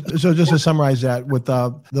with. Oh, so just to summarize that, with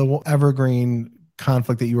the evergreen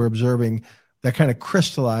conflict that you were observing, that kind of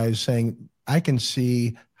crystallized saying, I can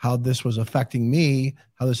see how this was affecting me,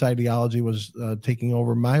 how this ideology was taking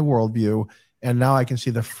over my worldview. And now I can see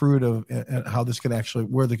the fruit of how this could actually,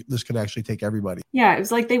 this could actually take everybody. Yeah, it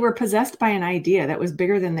was like they were possessed by an idea that was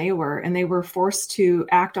bigger than they were, and they were forced to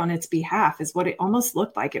act on its behalf, is what it almost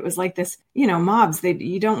looked like. It was like this, mobs.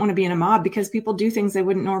 You don't want to be in a mob because people do things they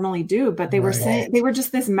wouldn't normally do, but they were saying, they were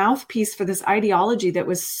just this mouthpiece for this ideology that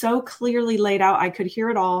was so clearly laid out. I could hear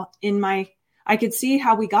it all I could see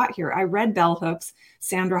how we got here. I read Bell Hooks,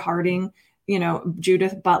 Sandra Harding,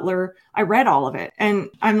 Judith Butler. I read all of it. And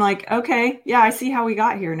I'm like, okay, yeah, I see how we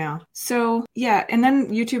got here now. So yeah. And then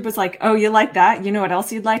YouTube was like, oh, you like that? You know what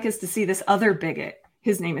else you'd like is to see this other bigot.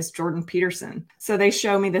 His name is Jordan Peterson. So they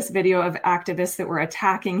show me this video of activists that were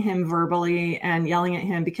attacking him verbally and yelling at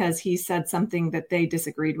him because he said something that they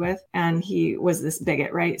disagreed with. And he was this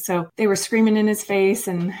bigot, right? So they were screaming in his face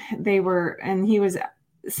and he was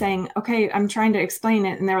saying, okay, I'm trying to explain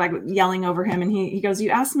it. And they're like yelling over him. And he goes, you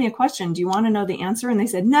asked me a question. Do you want to know the answer? And they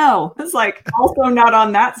said, no. It's like also not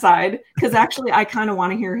on that side, because actually I kind of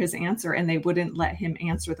want to hear his answer, and they wouldn't let him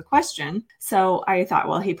answer the question. So I thought,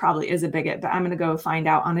 well, he probably is a bigot, but I'm going to go find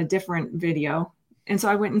out on a different video. And so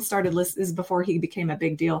I went and started listening. This is before he became a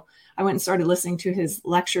big deal. I went and started listening to his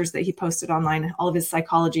lectures that he posted online, all of his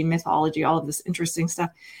psychology, mythology, all of this interesting stuff.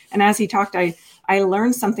 And as he talked, I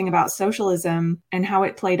learned something about socialism and how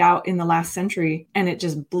it played out in the last century. And it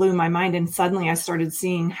just blew my mind. And suddenly I started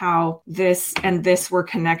seeing how this and this were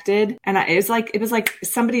connected. And it was like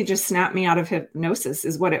somebody just snapped me out of hypnosis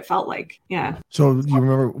is what it felt like. Yeah. So you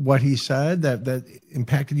remember what he said that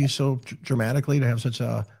impacted you so dramatically to have such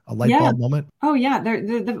a light bulb moment? Oh, yeah.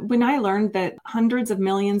 When I learned that hundreds of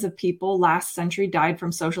millions of people last century died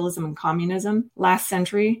from socialism and communism last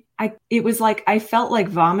century, it was like I felt like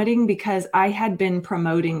vomiting because I had been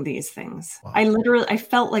promoting these things. Wow. I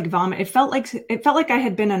felt like vomit. It felt like I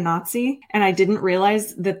had been a Nazi and I didn't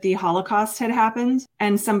realize that the Holocaust had happened,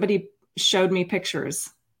 and somebody showed me pictures.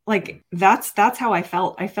 Like that's how I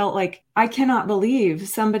felt. I felt like I cannot believe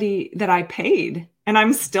somebody that I paid, and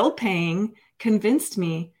I'm still paying, convinced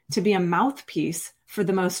me to be a mouthpiece for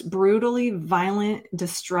the most brutally violent,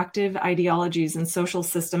 destructive ideologies and social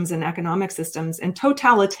systems and economic systems and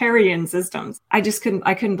totalitarian systems. I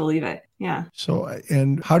couldn't believe it. Yeah. So,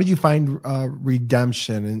 and how did you find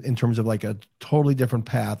redemption in terms of like a totally different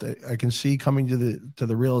path? I can see coming to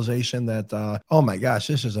the realization that, oh my gosh,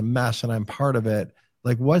 this is a mess and I'm part of it.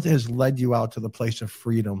 Like, what has led you out to the place of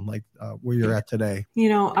freedom, like where you're at today? You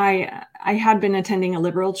know, I had been attending a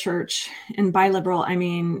liberal church, and by liberal, I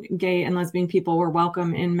mean gay and lesbian people were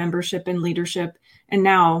welcome in membership and leadership. And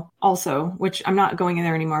now also, which I'm not going in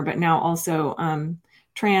there anymore, but now also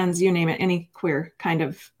trans, you name it, any queer kind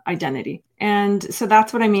of identity. And so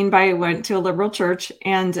that's what I mean by I went to a liberal church.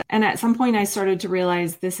 And at some point I started to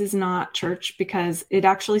realize this is not church, because it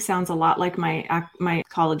actually sounds a lot like my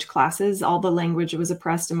college classes. All the language was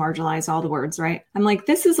oppressed and marginalized, all the words, right? I'm like,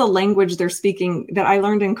 this is a language they're speaking that I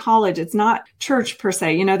learned in college. It's not church per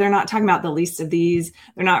se. You know, they're not talking about the least of these.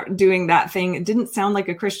 They're not doing that thing. It didn't sound like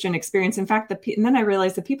a Christian experience. In fact, and then I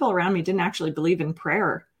realized the people around me didn't actually believe in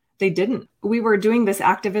prayer. They didn't. We were doing this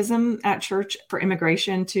activism at church for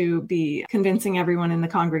immigration, to be convincing everyone in the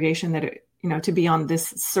congregation that to be on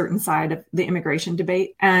this certain side of the immigration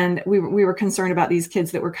debate. And we were concerned about these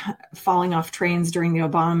kids that were falling off trains during the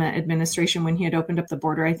Obama administration when he had opened up the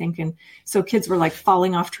border, I think. And so kids were like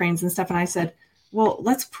falling off trains and stuff. And I said, well,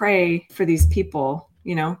 let's pray for these people,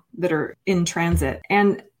 that are in transit.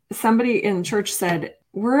 And somebody in church said,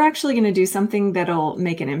 we're actually going to do something that'll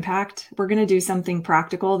make an impact. We're going to do something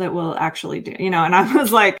practical that will actually do, and I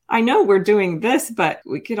was like, I know we're doing this, but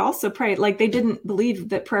we could also pray. Like, they didn't believe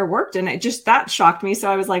that prayer worked. And that shocked me.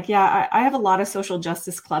 So I was like, yeah, I have a lot of social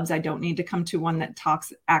justice clubs. I don't need to come to one that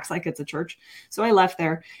acts like it's a church. So I left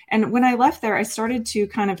there. And when I left there, I started to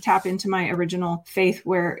kind of tap into my original faith,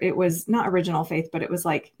 where it was not original faith, but it was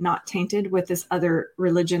like not tainted with this other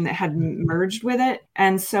religion that had merged with it.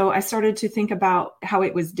 And so I started to think about how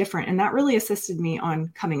it was different. And that really assisted me on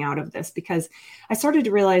coming out of this, because I started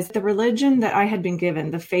to realize the religion that I had been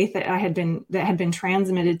given, the faith that had been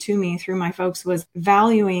transmitted to me through my folks, was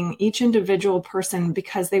valuing each individual person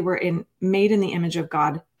because they were made in the image of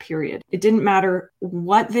God, period. It didn't matter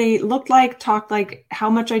what they looked like, talked like, how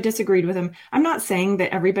much I disagreed with them. I'm not saying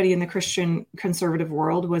that everybody in the Christian conservative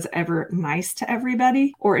world was ever nice to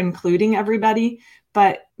everybody or including everybody.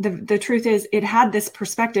 But the truth is, it had this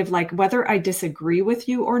perspective, like, whether I disagree with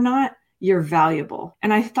you or not, you're valuable.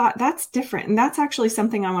 And I thought, that's different. And that's actually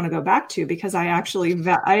something I want to go back to, because I actually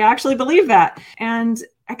believe that. And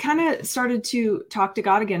I kind of started to talk to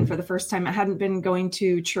God again for the first time. I hadn't been going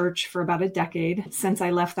to church for about a decade since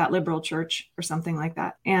I left that liberal church or something like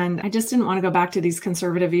that. And I just didn't want to go back to these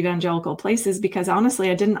conservative evangelical places, because honestly,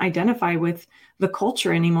 I didn't identify with the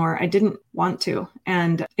culture anymore. I didn't want to.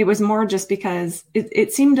 And it was more just because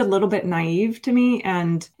it seemed a little bit naive to me.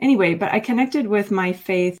 And anyway, but I connected with my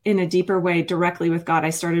faith in a deeper way directly with God. I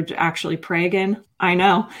started to actually pray again. I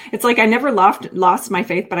know. It's like I never lost my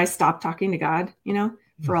faith, but I stopped talking to God,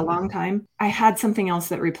 for a long time. I had something else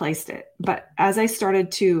that replaced it. But as I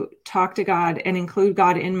started to talk to God and include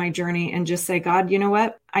God in my journey and just say, God, you know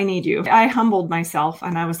what? I need you. I humbled myself,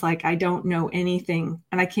 and I was like, I don't know anything.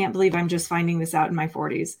 And I can't believe I'm just finding this out in my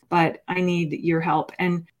 40s, but I need your help.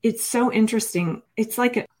 And it's so interesting. It's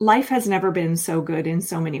like life has never been so good in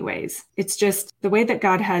so many ways. It's just the way that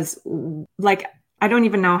God has, like, I don't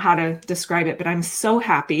even know how to describe it, but I'm so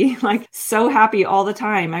happy, like so happy all the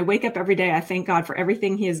time. I wake up every day. I thank God for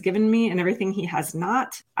everything he has given me and everything he has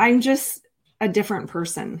not. a different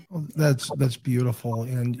person. Well, that's beautiful.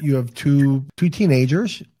 And you have two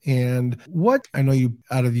teenagers. And what I know you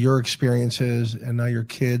out of your experiences, and now your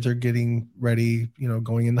kids are getting ready,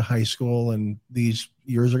 going into high school, and these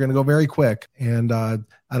years are going to go very quick. And I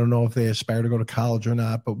don't know if they aspire to go to college or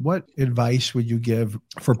not, but what advice would you give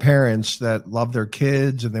for parents that love their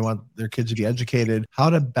kids and they want their kids to be educated, how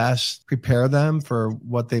to best prepare them for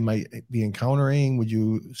what they might be encountering? Would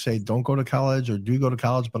you say don't go to college, or do go to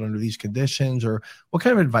college, but under these conditions? Or what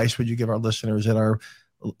kind of advice would you give our listeners that are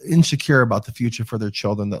insecure about the future for their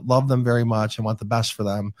children, that love them very much and want the best for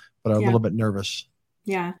them, but are a little bit nervous?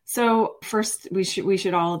 Yeah. So first, we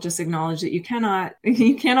should all just acknowledge that you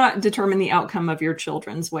cannot determine the outcome of your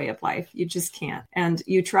children's way of life. You just can't. And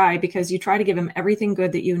you try, because you try to give them everything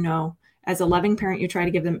good that you know. As a loving parent, you try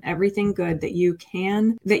to give them everything good that you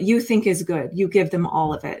can, that you think is good. You give them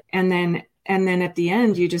all of it. And then at the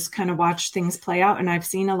end, you just kind of watch things play out. And I've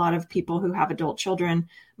seen a lot of people who have adult children,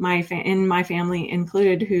 in my family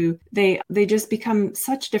included, who they just become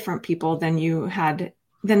such different people than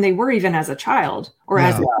they were even as a child or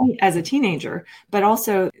as a teenager, but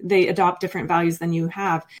also they adopt different values than you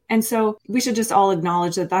have. And so we should just all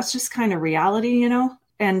acknowledge that that's just kind of reality,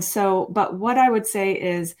 And so, but what I would say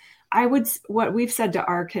is, what we've said to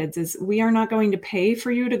our kids is, we are not going to pay for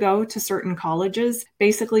you to go to certain colleges,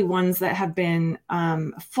 basically ones that have been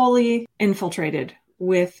fully infiltrated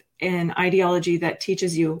with an ideology that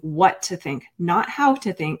teaches you what to think, not how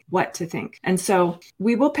to think, what to think. And so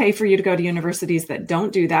we will pay for you to go to universities that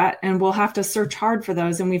don't do that. And we'll have to search hard for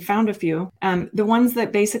those. And we found a few. The ones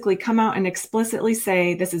that basically come out and explicitly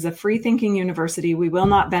say, this is a free thinking university. We will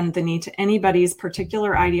not bend the knee to anybody's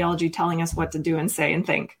particular ideology telling us what to do and say and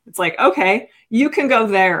think. It's like, okay, you can go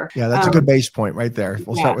there. Yeah, that's a good base point right there.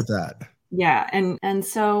 We'll start with that. Yeah. And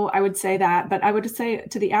so I would say that, but I would say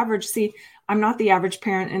to the average, I'm not the average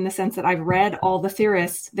parent in the sense that I've read all the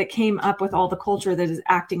theorists that came up with all the culture that is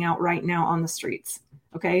acting out right now on the streets.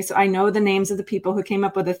 Okay. So I know the names of the people who came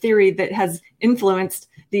up with a theory that has influenced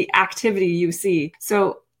the activity you see.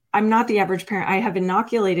 So I'm not the average parent. I have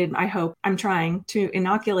inoculated, I'm trying to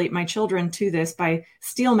inoculate my children to this by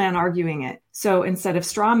steel man arguing it. So instead of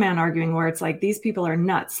straw man arguing, where it's like, these people are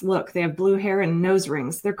nuts. Look, they have blue hair and nose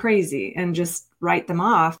rings. They're crazy, and just write them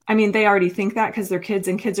off. I mean, they already think that because they're kids,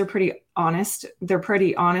 and kids are pretty honest. They're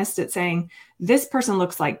pretty honest at saying, this person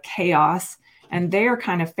looks like chaos and they are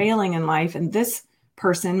kind of failing in life. And this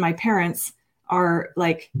person, my parents, are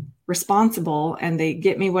like responsible, and they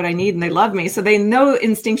get me what I need and they love me. So they know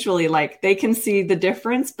instinctually, like, they can see the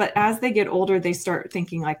difference. But as they get older, they start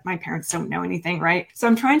thinking like, my parents don't know anything, right? So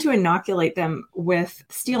I'm trying to inoculate them with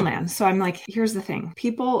Steelman. So I'm like, here's the thing.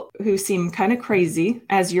 People who seem kind of crazy,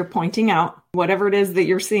 as you're pointing out, whatever it is that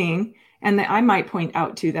you're seeing, and that I might point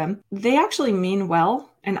out to them, they actually mean well.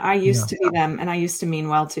 And I used to be them, and I used to mean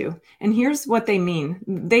well too. And here's what they mean.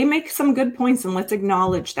 They make some good points, and let's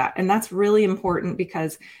acknowledge that. And that's really important,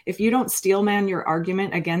 because if you don't steelman your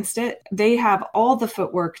argument against it, they have all the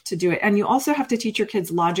footwork to do it. And you also have to teach your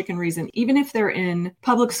kids logic and reason. Even if they're in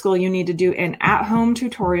public school, you need to do an at-home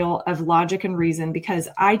tutorial of logic and reason, because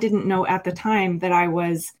I didn't know at the time that I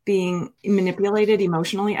was being manipulated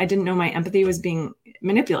emotionally. I didn't know my empathy was being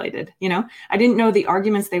manipulated. I didn't know the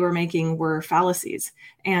arguments they were making were fallacies.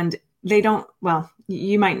 And they don't, well,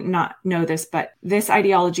 you might not know this, but this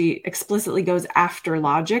ideology explicitly goes after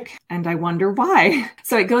logic. And I wonder why.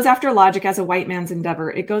 So it goes after logic as a white man's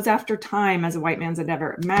endeavor. It goes after time as a white man's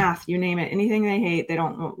endeavor. Math, you name it, anything they hate, they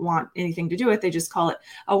don't want anything to do with. They just call it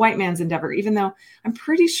a white man's endeavor, even though I'm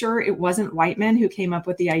pretty sure it wasn't white men who came up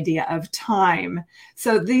with the idea of time.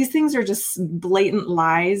 So these things are just blatant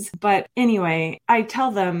lies. But anyway, I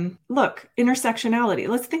tell them, look, intersectionality,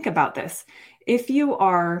 let's think about this. If you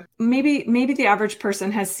are, maybe the average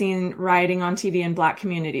person has seen rioting on TV in Black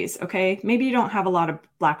communities, okay? Maybe you don't have a lot of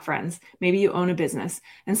Black friends. Maybe you own a business,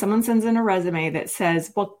 and someone sends in a resume that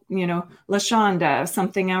says, well, LaShonda,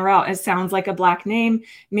 something around, it sounds like a Black name.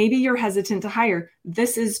 Maybe you're hesitant to hire.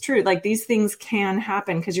 This is true. Like, these things can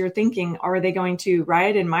happen because you're thinking, are they going to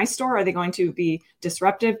riot in my store? Are they going to be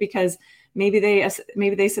disruptive? Because maybe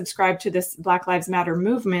they subscribe to this Black Lives Matter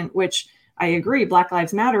movement, which I agree, Black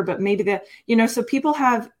Lives Matter, but maybe so people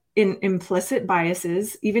have implicit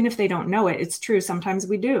biases, even if they don't know it. It's true. Sometimes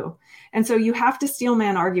we do. And so you have to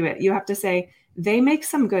steelman argue it. You have to say, they make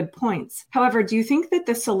some good points. However, do you think that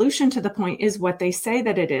the solution to the point is what they say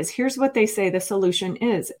that it is? Here's what they say the solution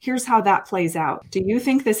is. Here's how that plays out. Do you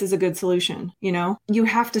think this is a good solution? You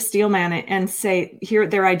have to steelman it and say, here,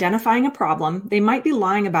 they're identifying a problem. They might be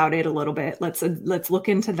lying about it a little bit. Let's look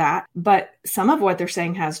into that. But some of what they're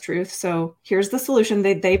saying has truth. So here's the solution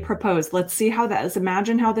they propose. Let's see how that is.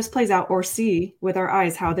 Imagine how this plays out, or see with our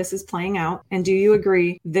eyes how this is playing out. And do you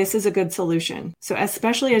agree this is a good solution? So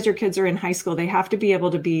especially as your kids are in high school, they have to be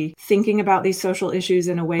able to be thinking about these social issues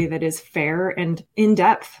in a way that is fair and in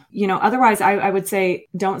depth. Otherwise I would say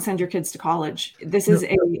don't send your kids to college.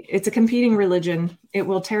 It's a competing religion. It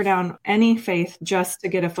will tear down any faith just to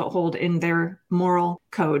get a foothold in their moral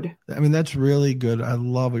code. I mean, that's really good. I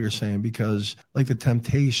love what you're saying, because like the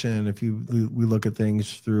temptation, if we look at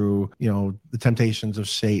things through, the temptations of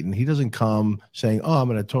Satan, he doesn't come saying, oh, I'm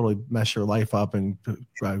going to totally mess your life up and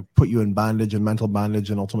put you in bondage and mental bondage,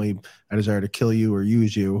 and ultimately I desire to kill you or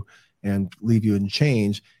use you and leave you in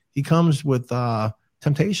chains. He comes with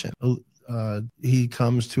temptation. He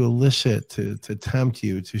comes to elicit, to tempt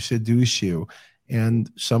you, to seduce you.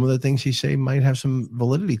 And some of the things he say might have some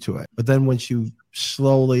validity to it. But then once you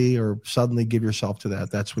slowly or suddenly give yourself to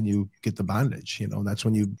that, that's when you get the bondage, and that's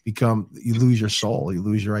when you lose your soul, you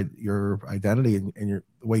lose your identity and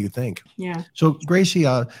the way you think. Yeah. So Gracie,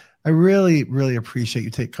 I really, really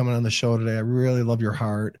appreciate you coming on the show today. I really love your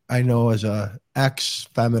heart. I know as a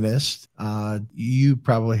ex-feminist, you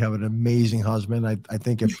probably have an amazing husband. I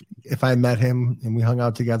think if I met him and we hung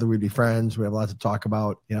out together, we'd be friends. We have a lot to talk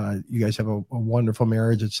about. You guys have a wonderful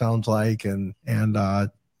marriage, it sounds like, and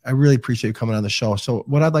I really appreciate you coming on the show. So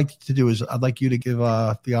what I'd like to do is I'd like you to give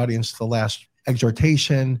the audience the last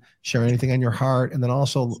exhortation, share anything on your heart, and then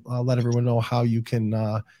also let everyone know how you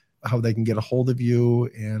can how they can get a hold of you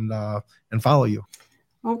and follow you.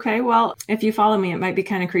 Okay, well, if you follow me, it might be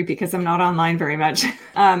kind of creepy because I'm not online very much.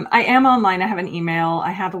 I am online. I have an email.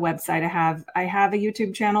 I have a website. I have a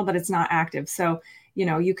YouTube channel, but it's not active. So,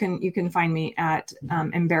 you can find me at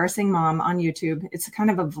Embarrassing Mom on YouTube. It's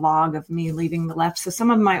kind of a vlog of me leaving the left. So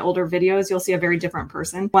some of my older videos, you'll see a very different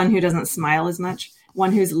person, one who doesn't smile as much,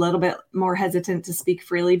 one who's a little bit more hesitant to speak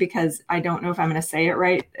freely because I don't know if I'm going to say it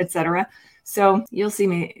right, etc. So you'll see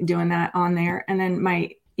me doing that on there. And then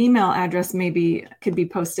my email address could be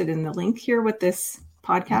posted in the link here with this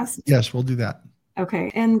podcast. Yes, we'll do that.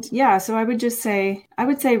 Okay. And yeah, so I would say,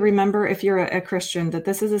 remember, if you're a Christian, that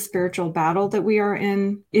this is a spiritual battle that we are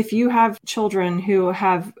in. If you have children who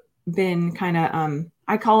have been kind of,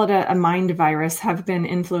 I call it a mind virus, have been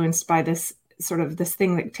influenced by this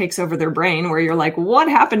thing that takes over their brain where you're like, what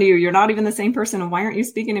happened to you? You're not even the same person. And why aren't you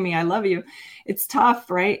speaking to me? I love you. It's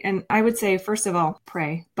tough, right? And I would say, first of all,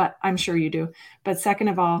 pray, but I'm sure you do. But second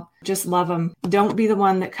of all, just love them. Don't be the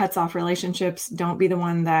one that cuts off relationships. Don't be the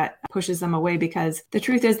one that pushes them away, because the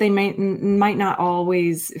truth is they might not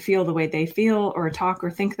always feel the way they feel or talk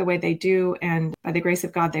or think the way they do. And by the grace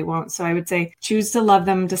of God, they won't. So I would say choose to love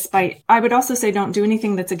them I would also say don't do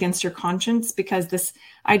anything that's against your conscience, because this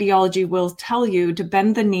ideology will tell you to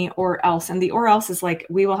bend the knee or else. And the or else is like,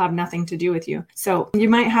 we will have nothing to do with you. So you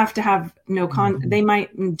might have to have they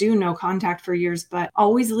might do no contact for years, but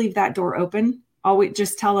always leave that door open. Always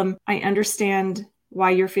just tell them, I understand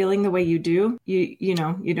why you're feeling the way you do. You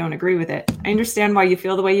don't agree with it. I understand why you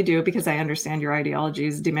feel the way you do, because I understand your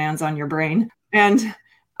ideology's demands on your brain, and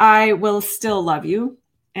I will still love you.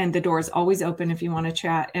 And the door is always open if you want to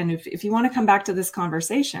chat. And if you want to come back to this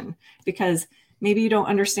conversation, because maybe you don't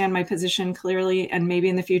understand my position clearly, and maybe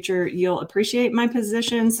in the future you'll appreciate my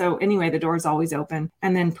position. So anyway, the door is always open.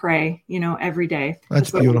 And then pray, every day. That's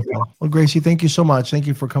beautiful. Well, Gracie, thank you so much. Thank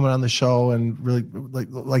you for coming on the show, and really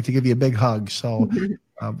like to give you a big hug. So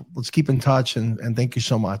let's keep in touch, and thank you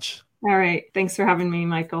so much. All right. Thanks for having me,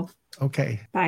 Michael. Okay. Bye.